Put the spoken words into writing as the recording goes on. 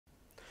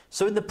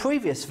So in the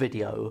previous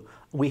video,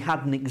 we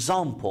had an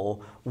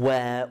example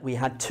where we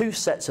had two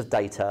sets of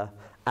data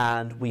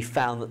and we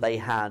found that they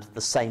had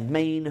the same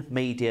mean,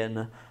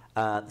 median,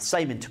 the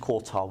same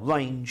interquartile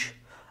range,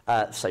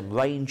 same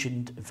range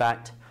in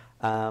fact.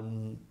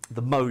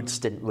 The modes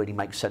didn't really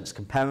make sense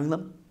comparing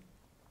them.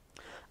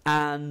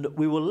 And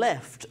we were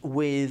left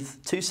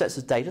with two sets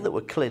of data that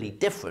were clearly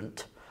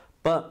different,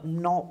 but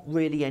not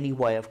really any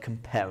way of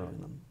comparing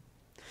them.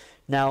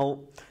 Now,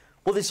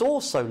 what this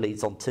also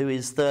leads on to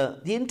is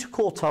the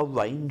interquartile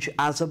range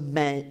as a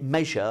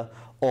measure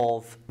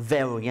of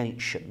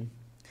variation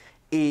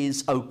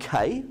is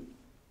okay,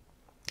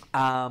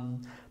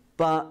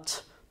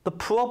 but the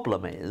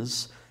problem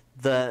is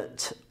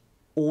that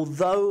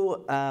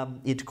although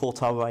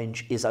interquartile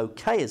range is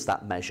okay as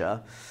that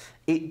measure,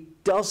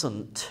 it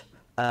doesn't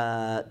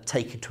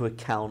take into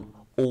account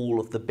all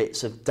of the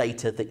bits of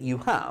data that you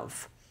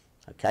have.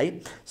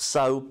 Okay,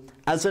 so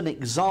as an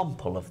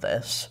example of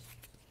this,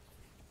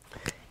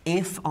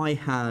 if I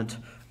had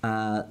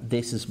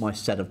this as my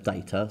set of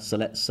data, so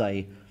let's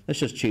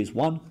just choose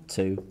 1,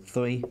 2,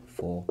 3,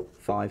 4,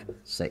 5,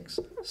 6,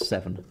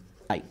 7,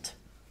 8.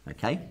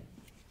 Okay,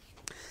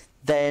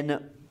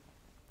 then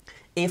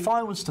if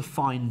I was to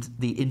find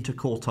the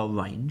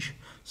interquartile range,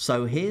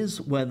 so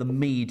here's where the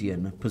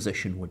median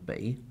position would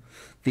be.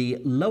 The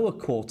lower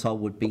quartile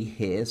would be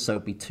here, so it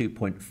would be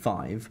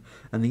 2.5,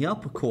 and the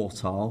upper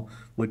quartile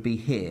would be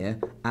here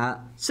at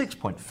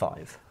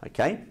 6.5,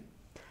 okay?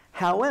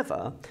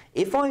 However,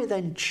 if I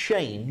then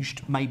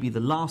changed maybe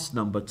the last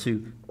number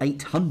to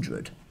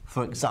 800,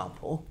 for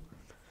example,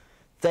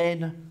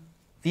 then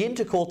the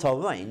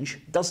interquartile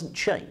range doesn't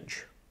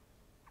change,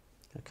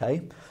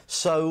 okay?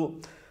 So,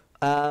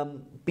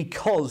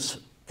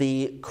 because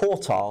the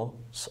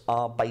quartiles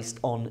are based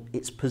on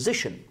its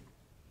position,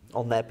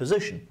 on their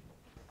position.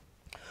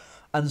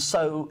 And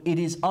so it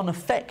is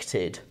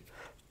unaffected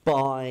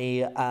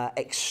by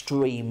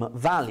extreme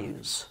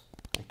values,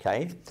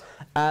 okay?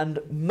 And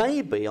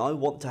maybe I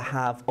want to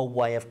have a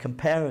way of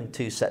comparing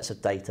two sets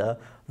of data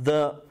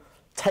that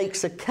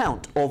takes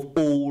account of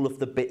all of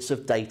the bits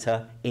of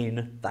data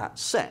in that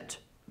set,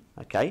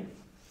 okay?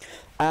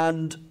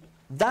 And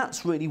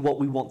that's really what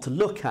we want to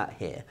look at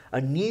here,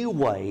 a new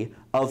way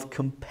of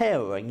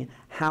comparing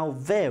how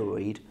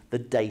varied the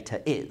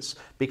data is,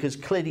 because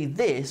clearly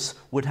this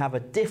would have a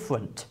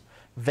different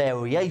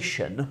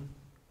variation,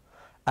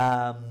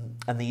 and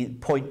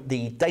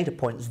the data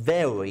points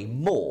vary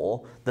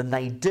more than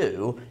they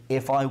do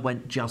if I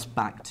went just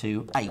back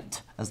to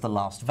 8 as the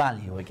last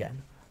value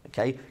again.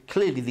 Okay,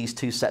 clearly these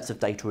two sets of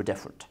data are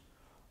different,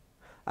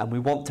 and we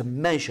want to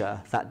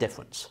measure that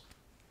difference.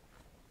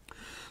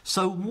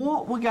 So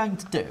what we're going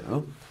to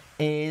do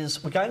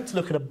is we're going to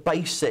look at a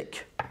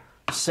basic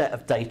set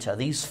of data,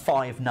 these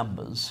 5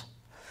 numbers,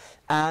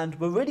 and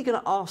we're really going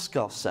to ask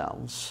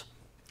ourselves,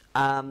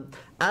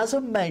 as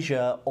a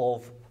measure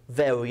of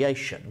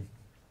variation,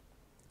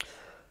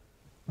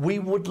 we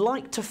would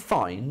like to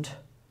find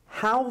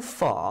how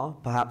far,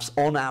 perhaps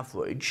on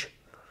average,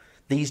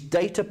 these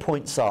data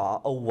points are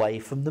away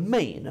from the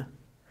mean,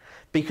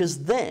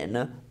 because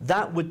then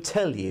that would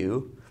tell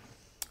you,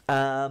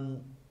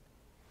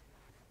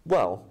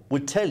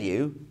 would tell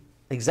you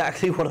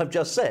exactly what I've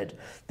just said,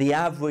 the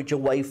average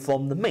away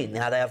from the mean,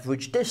 that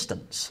average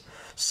distance.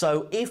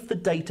 So if the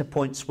data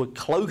points were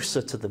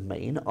closer to the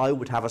mean, I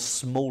would have a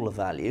smaller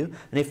value,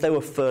 and if they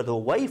were further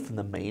away from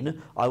the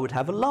mean, I would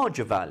have a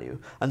larger value.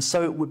 And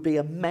so it would be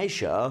a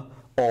measure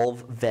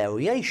of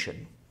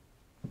variation.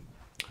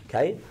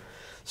 Okay?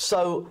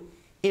 So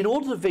in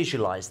order to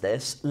visualize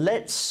this,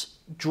 let's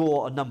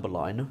draw a number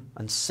line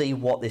and see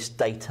what this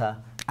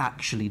data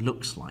actually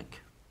looks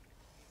like.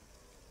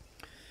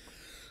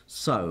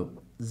 So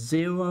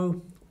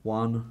 0,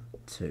 1,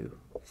 2,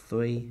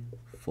 3,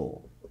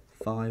 4,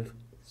 5,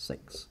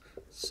 6,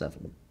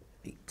 7,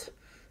 8,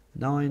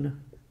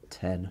 9,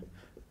 10,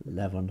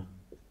 11,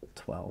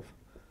 12,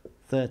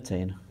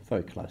 13,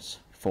 very close,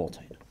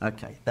 14.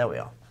 Okay, there we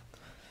are.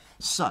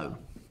 So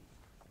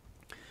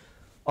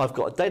I've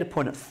got a data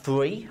point at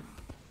 3,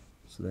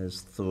 so there's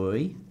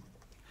 3,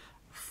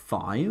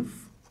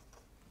 5,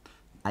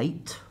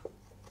 8,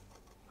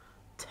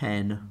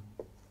 10,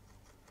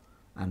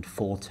 and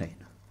 14.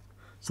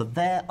 So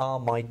there are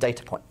my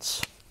data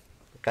points,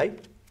 okay?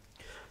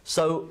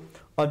 So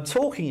I'm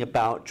talking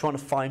about trying to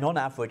find on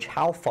average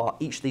how far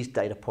each of these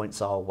data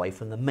points are away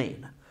from the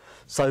mean.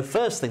 So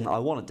first thing that I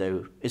want to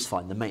do is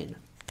find the mean.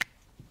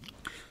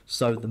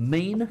 So the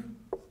mean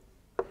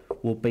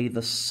will be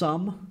the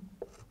sum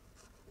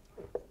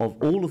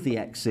of all of the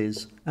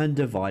x's and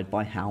divide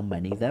by how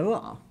many there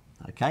are,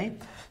 okay?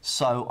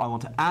 So I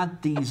want to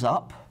add these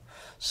up.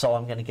 So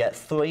I'm going to get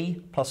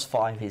 3 plus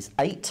 5 is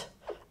 8,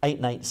 8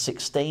 and 8,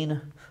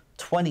 16,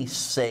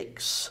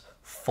 26,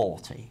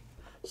 40.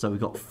 So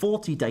we've got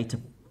 40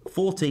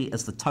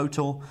 as the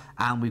total,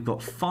 and we've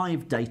got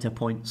 5 data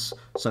points,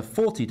 so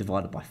 40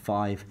 divided by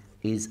 5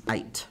 is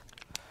 8.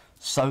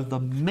 So the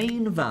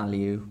mean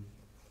value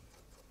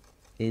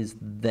is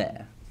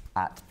there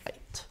at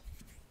 8.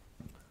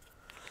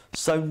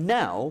 So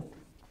now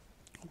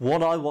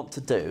what I want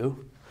to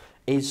do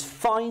is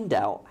find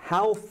out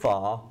how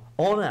far,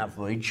 on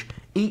average,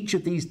 each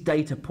of these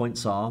data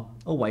points are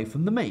away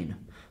from the mean.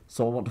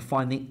 So I want to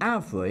find the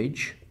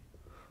average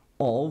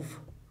of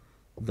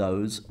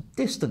those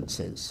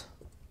distances.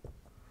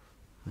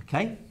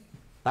 Okay,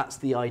 that's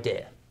the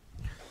idea.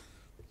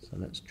 So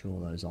let's draw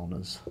those on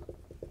as,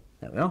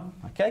 there we are,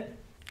 okay.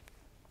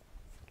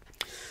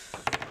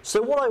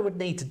 So what I would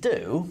need to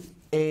do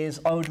is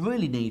I would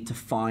really need to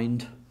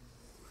find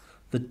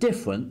the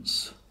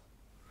difference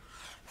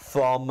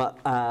from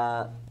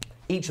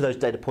each of those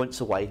data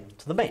points away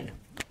to the mean.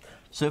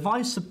 So if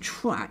I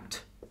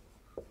subtract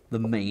the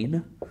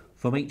mean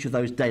from each of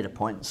those data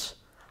points,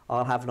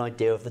 I'll have an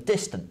idea of the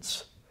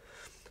distance.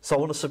 So I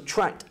want to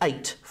subtract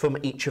 8 from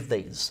each of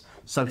these.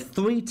 So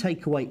 3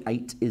 take away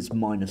 8 is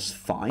minus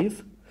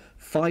 5.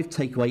 5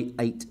 take away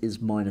 8 is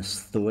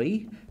minus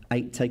 3.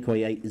 8 take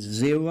away 8 is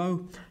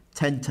 0.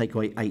 10 take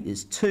away 8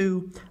 is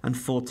 2. And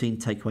 14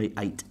 take away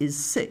 8 is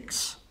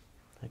 6.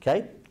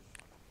 Okay?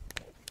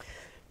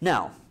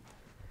 Now,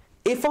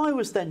 if I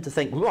was then to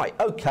think, right,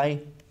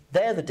 okay,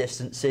 they're the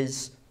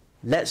distances,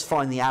 let's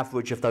find the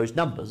average of those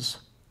numbers.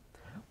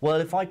 Well,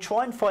 if I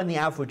try and find the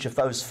average of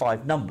those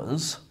 5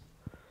 numbers,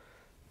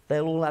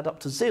 they'll all add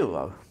up to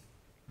 0.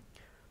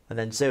 And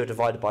then 0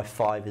 divided by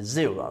 5 is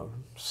 0.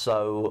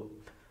 So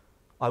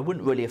I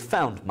wouldn't really have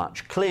found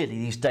much. Clearly,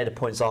 these data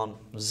points aren't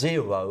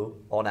 0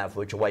 on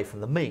average away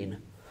from the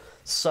mean.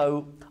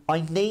 So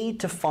I need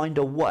to find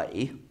a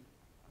way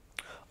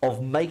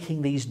of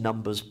making these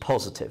numbers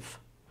positive.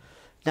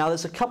 Now,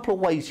 there's a couple of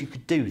ways you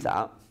could do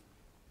that.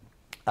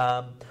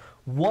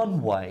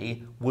 One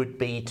way would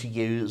be to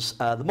use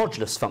the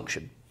Modulus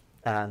function,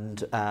 and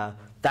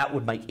that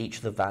would make each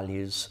of the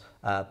values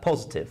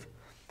positive.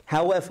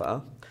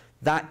 However,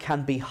 that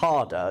can be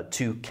harder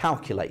to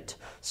calculate.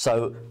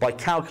 So by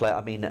calculate,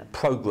 I mean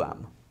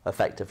program,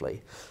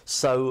 effectively.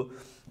 So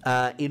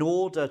in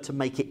order to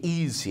make it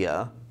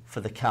easier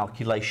for the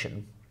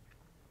calculation,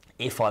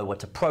 if I were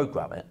to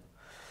program it,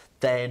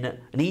 then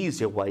an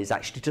easier way is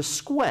actually to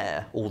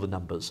square all the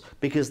numbers,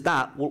 because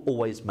that will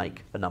always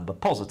make a number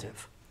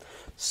positive.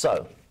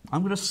 So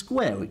I'm going to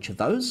square each of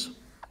those.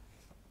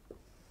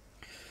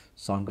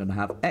 So I'm going to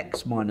have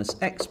x minus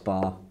x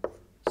bar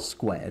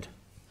squared.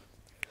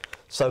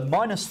 So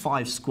minus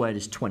 5 squared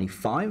is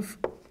 25.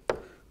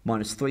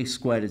 Minus 3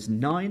 squared is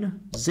 9.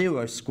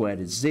 0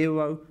 squared is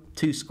 0.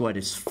 2 squared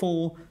is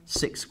 4.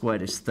 6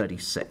 squared is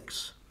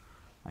 36.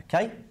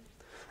 Okay?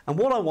 And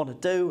what I want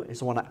to do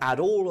is I want to add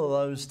all of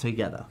those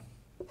together.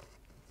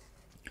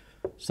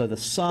 So the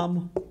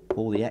sum of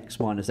all the x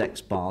minus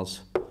x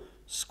bars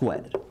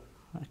squared.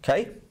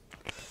 Okay?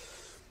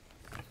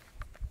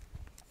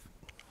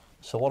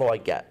 So what do I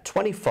get?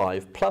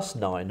 25 plus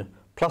 9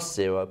 plus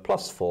 0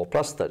 plus 4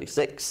 plus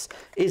 36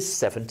 is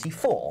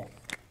 74.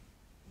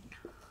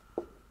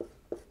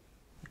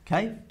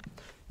 Okay?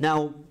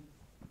 Now,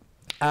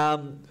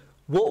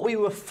 what we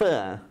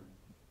refer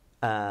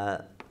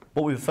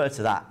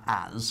to that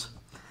as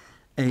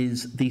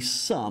is the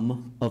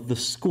sum of the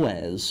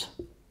squares.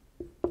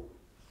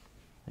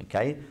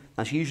 Okay?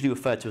 That's usually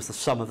referred to as the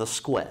sum of the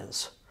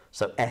squares.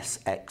 So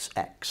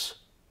SXX.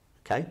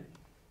 Okay?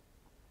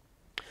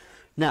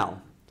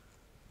 Now,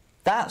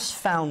 that's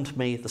found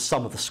me the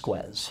sum of the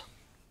squares.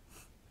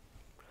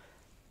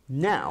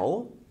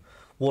 Now,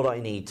 what I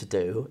need to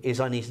do is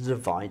I need to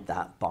divide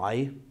that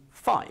by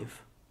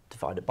 5,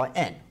 divided by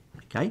n.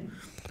 Okay?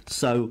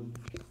 So,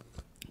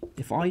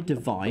 if I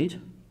divide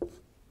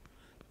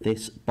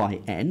this by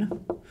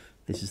n,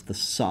 this is the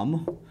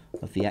sum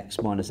of the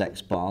x minus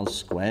x bars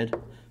squared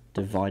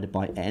divided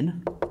by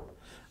n.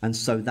 And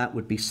so that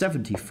would be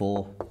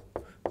 74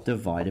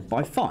 divided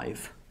by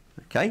 5.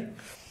 Okay?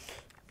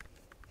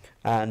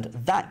 And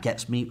that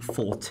gets me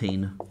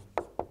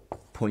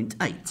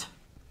 14.8.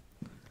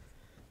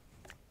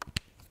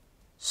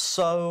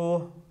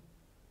 So,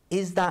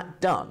 is that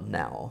done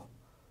now?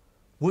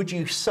 Would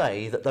you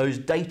say that those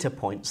data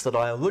points that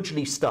I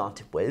originally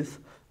started with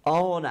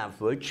are on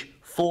average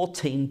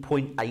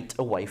 14.8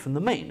 away from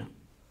the mean?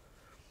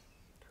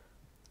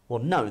 Well,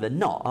 no, they're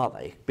not, are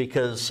they?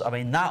 Because, I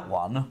mean, that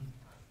one,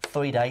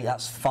 3 to 8,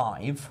 that's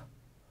 5,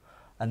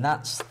 and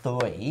that's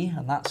 3,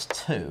 and that's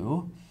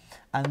 2,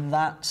 and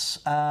that's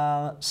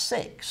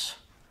 6.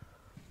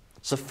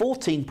 So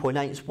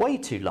 14.8 is way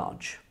too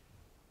large.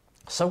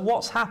 So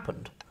what's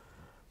happened?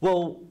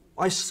 Well,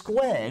 I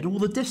squared all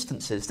the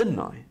distances, didn't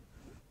I?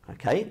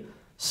 Okay,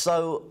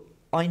 so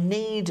I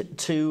need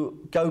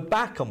to go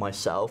back on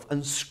myself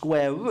and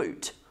square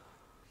root.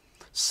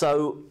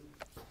 So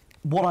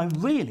what I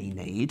really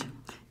need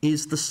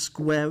is the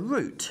square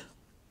root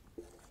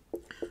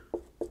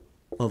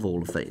of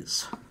all of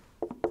these.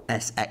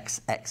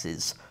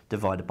 SXX's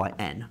divided by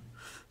n.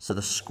 So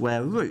the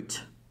square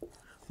root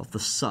of the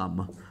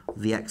sum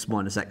of the x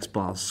minus x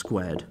bars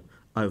squared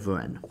over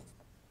n.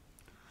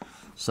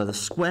 So the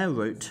square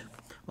root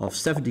of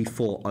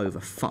 74 over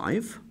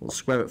 5, we'll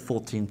square it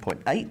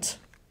 14.8,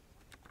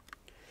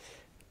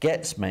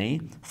 gets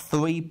me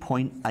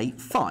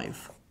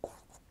 3.85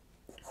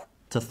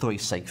 to 3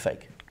 sig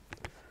fig.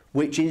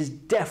 which is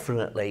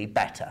definitely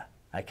better.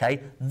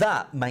 Okay,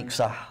 that makes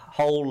a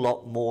whole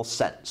lot more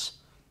sense.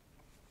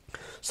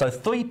 So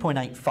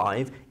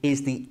 3.85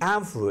 is the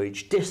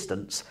average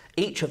distance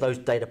each of those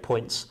data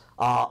points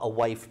are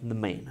away from the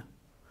mean.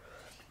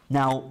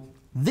 Now,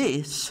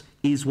 this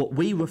is what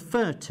we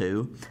refer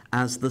to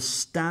as the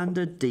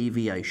standard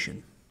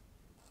deviation.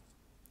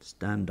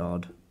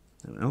 Standard,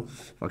 there we go,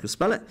 if I can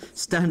spell it,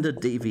 standard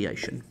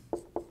deviation.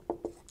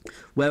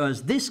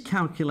 Whereas this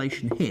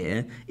calculation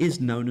here is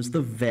known as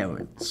the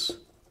variance.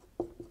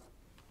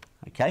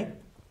 Okay?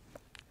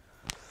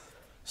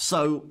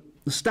 So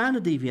the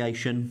standard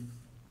deviation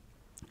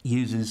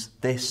uses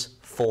this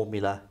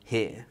formula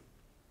here.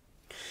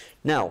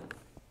 Now,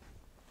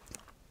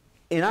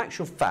 in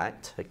actual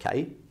fact,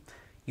 okay,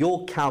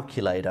 your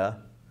calculator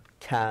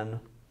can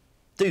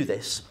do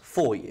this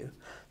for you.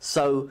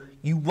 So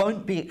you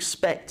won't be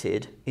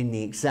expected in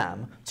the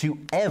exam to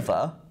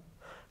ever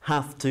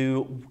have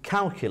to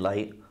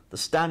calculate the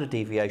standard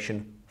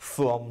deviation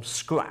from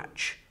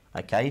scratch,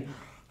 okay,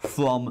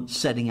 from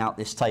setting out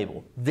this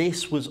table.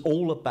 This was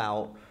all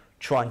about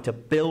trying to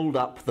build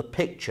up the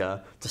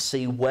picture to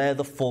see where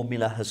the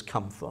formula has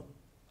come from,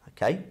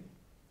 okay?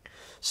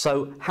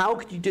 So how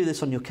could you do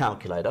this on your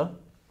calculator?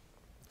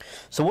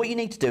 So what you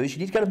need to do is you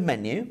need to go to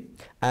menu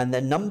and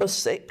then number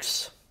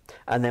 6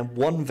 and then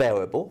one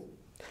variable.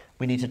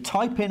 We need to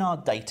type in our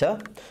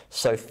data,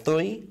 so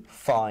 3,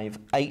 5,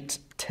 8,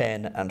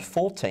 10 and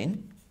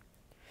 14.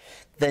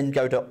 Then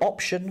go to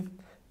option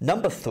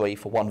number 3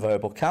 for one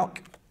variable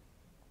calc.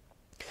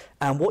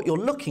 And what you're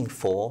looking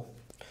for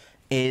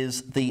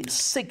is the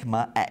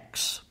sigma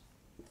x.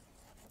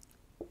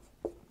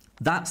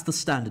 That's the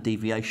standard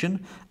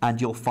deviation,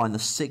 and you'll find the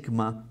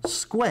sigma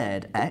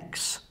squared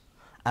x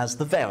as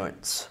the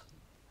variance.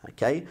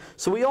 Okay,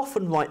 so we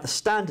often write the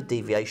standard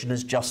deviation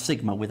as just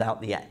sigma without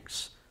the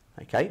x.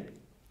 Okay,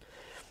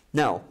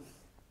 now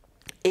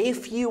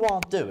if you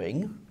are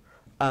doing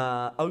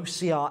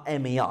OCR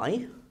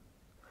MEI,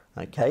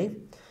 okay,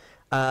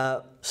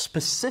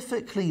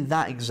 specifically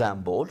that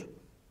exam board,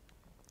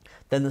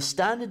 then the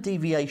standard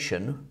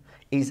deviation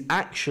is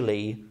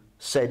actually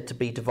said to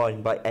be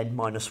divided by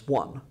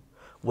n-1,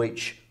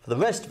 which for the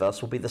rest of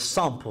us will be the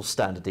sample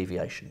standard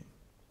deviation.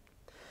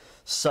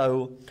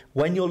 So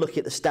when you're looking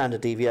at the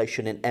standard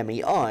deviation in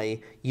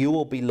MEI, you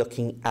will be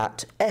looking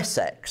at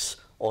SX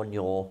on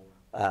your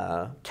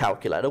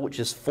calculator, which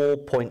is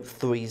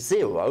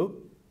 4.30,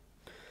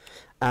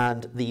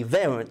 and the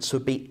variance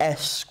would be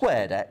S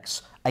squared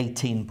X,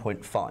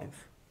 18.5.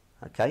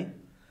 Okay?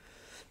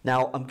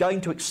 Now, I'm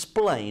going to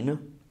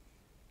explain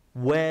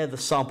where the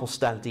sample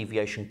standard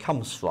deviation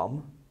comes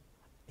from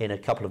in a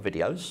couple of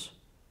videos,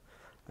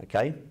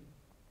 okay,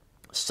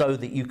 so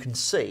that you can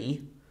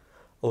see,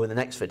 or in the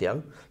next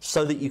video,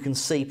 so that you can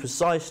see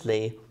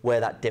precisely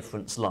where that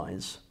difference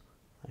lies,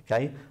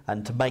 okay,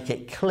 and to make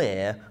it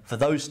clear for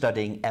those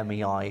studying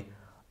MEI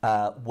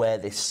where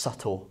this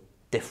subtle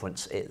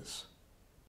difference is.